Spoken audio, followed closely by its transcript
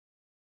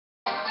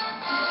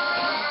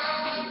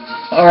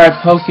Alright,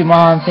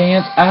 Pokemon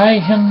fans,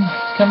 I am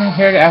coming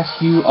here to ask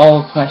you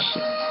all a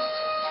question.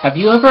 Have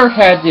you ever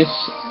had this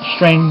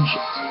strange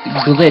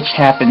glitch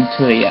happen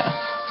to you?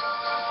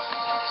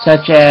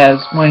 Such as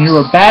when you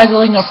were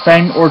battling a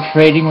friend or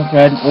trading with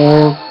them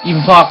or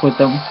even talk with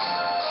them,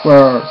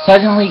 where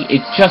suddenly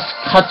it just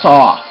cuts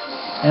off.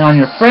 And on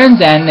your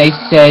friend's end, they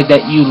say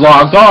that you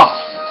logged off,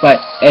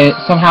 but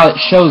somehow it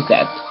shows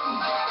that.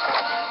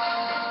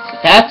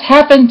 If that's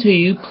happened to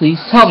you, please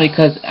tell me,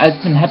 because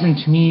it's been happening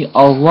to me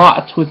a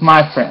lot with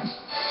my friends.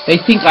 They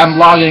think I'm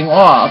logging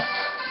off,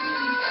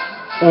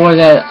 or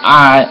that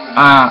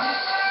I'm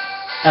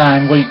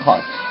what do you call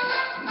it?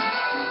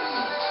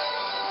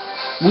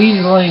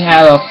 Weaseling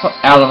out of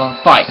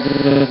a fight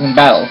in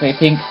battle. They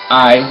think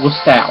I was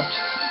out,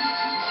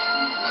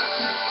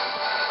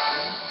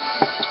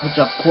 which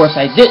of course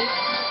I did.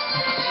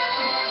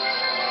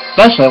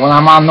 Especially when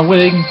I'm on the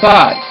winning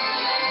side,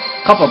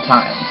 a couple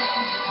times.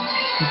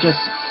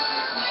 Just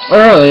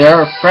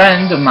earlier, a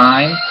friend of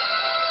mine,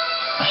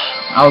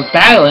 I was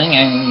battling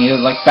and he was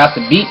like about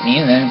to beat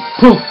me, and then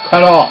poof,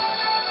 cut off.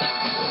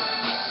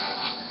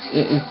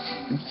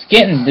 It's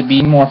getting to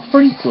be more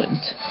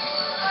frequent.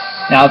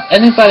 Now, if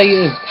anybody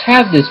has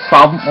had this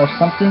problem or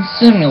something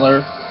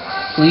similar,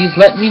 please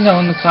let me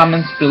know in the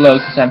comments below,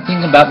 because I'm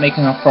thinking about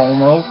making a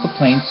formal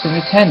complaint to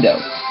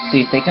Nintendo.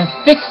 See if they can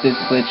fix this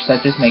glitch,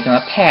 such as making a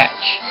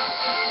patch.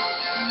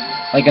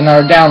 Like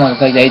another download,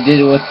 like they did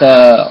it with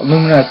the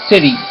Lumina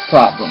City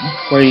problem,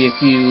 where if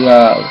you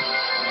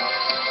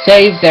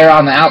save there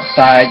on the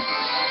outside,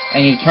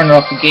 and you turn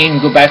off the game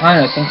and go back on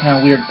it, it's some kind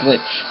of weird glitch,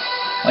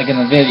 like in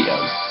the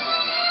videos.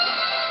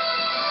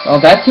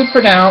 Well, that's it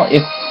for now.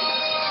 If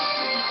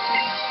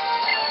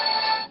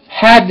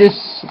had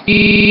this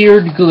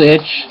weird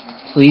glitch,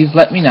 please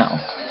let me know.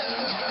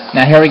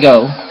 Now here we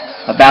go,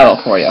 a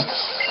battle for you.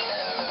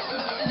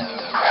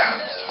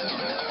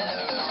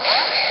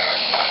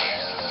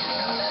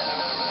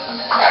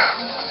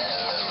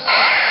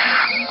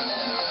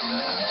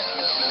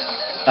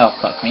 Oh,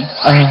 fuck me.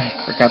 I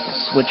forgot to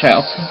switch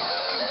out.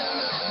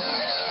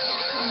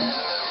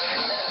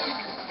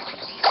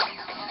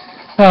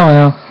 Oh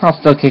well, I'll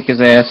still kick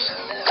his ass.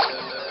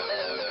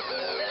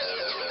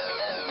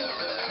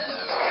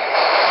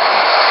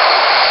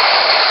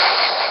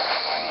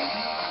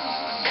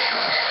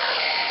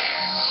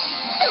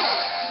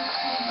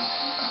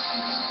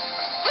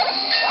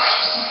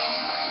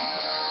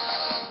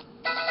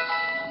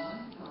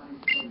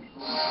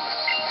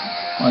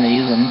 I want to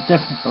use a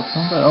different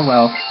Pokemon, but oh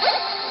well.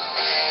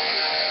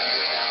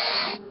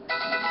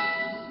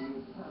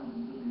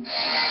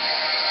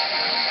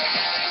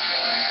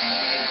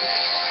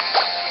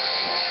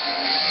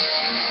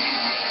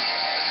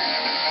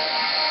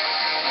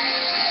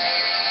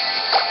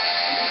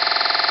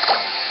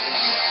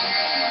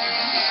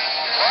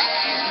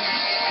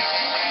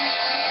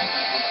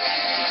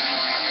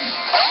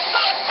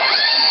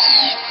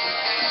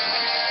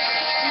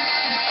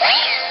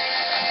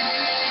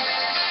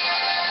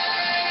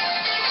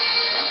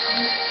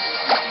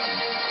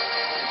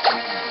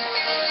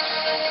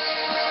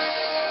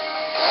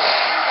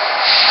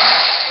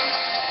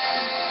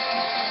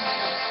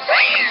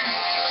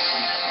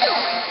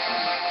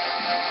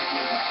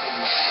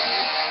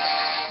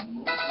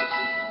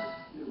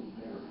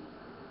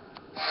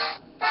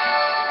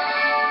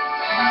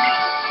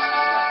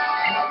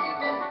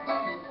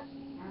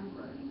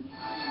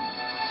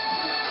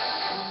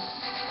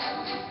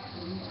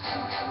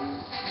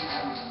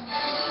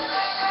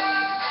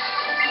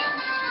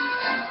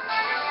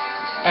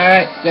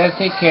 Alright, gotta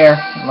take care.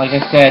 Like I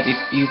said,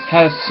 if you've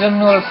had a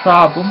similar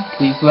problem,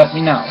 please let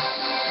me know.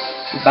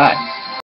 Goodbye.